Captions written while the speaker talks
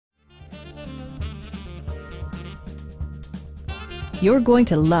You're going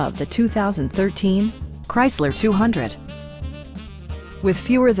to love the 2013 Chrysler 200. With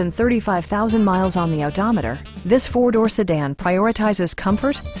fewer than 35,000 miles on the odometer, this four-door sedan prioritizes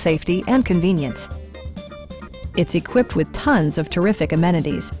comfort, safety, and convenience. It's equipped with tons of terrific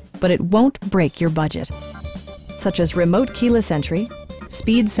amenities, but it won't break your budget, such as remote keyless entry,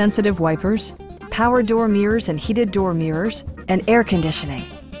 speed-sensitive wipers, power door mirrors and heated door mirrors, and air conditioning.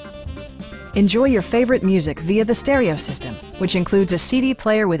 Enjoy your favorite music via the stereo system, which includes a CD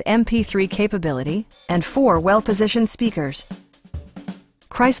player with MP3 capability and 4 well-positioned speakers.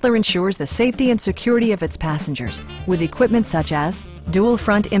 Chrysler ensures the safety and security of its passengers with equipment such as dual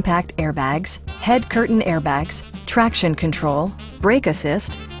front impact airbags, head curtain airbags, traction control, brake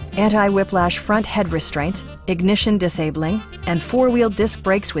assist, anti-whiplash front head restraints, ignition disabling, and 4-wheel disc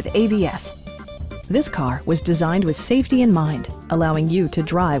brakes with ABS. This car was designed with safety in mind, allowing you to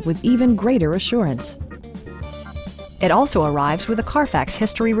drive with even greater assurance. It also arrives with a Carfax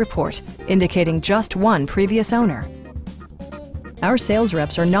history report, indicating just one previous owner. Our sales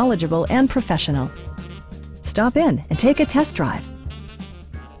reps are knowledgeable and professional. Stop in and take a test drive.